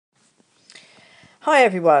Hi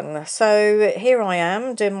everyone, so here I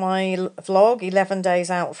am doing my vlog 11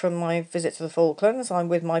 days out from my visit to the Falklands. I'm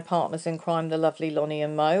with my partners in crime, the lovely Lonnie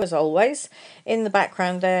and Mo, as always. In the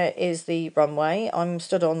background there is the runway. I'm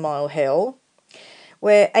stood on Mile Hill.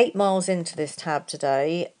 We're 8 miles into this tab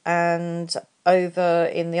today, and over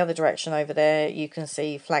in the other direction over there you can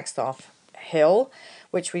see Flagstaff Hill,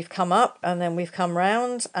 which we've come up and then we've come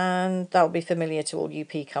round, and that'll be familiar to all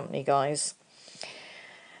UP company guys.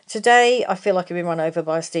 Today, I feel like I've been run over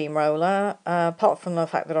by a steamroller. Apart from the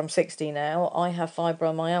fact that I'm 60 now, I have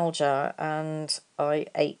fibromyalgia and I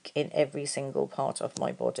ache in every single part of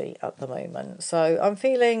my body at the moment. So I'm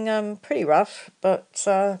feeling pretty rough, but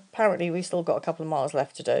apparently we've still got a couple of miles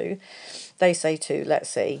left to do. They say two, let's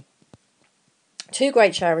see. Two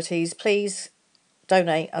great charities, please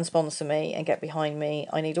donate and sponsor me and get behind me.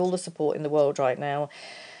 I need all the support in the world right now.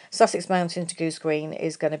 Sussex Mountain to Goose Green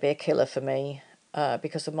is going to be a killer for me.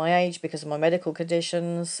 Because of my age, because of my medical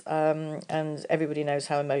conditions, and everybody knows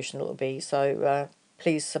how emotional it will be. So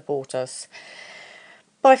please support us.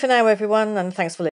 Bye for now, everyone, and thanks for listening.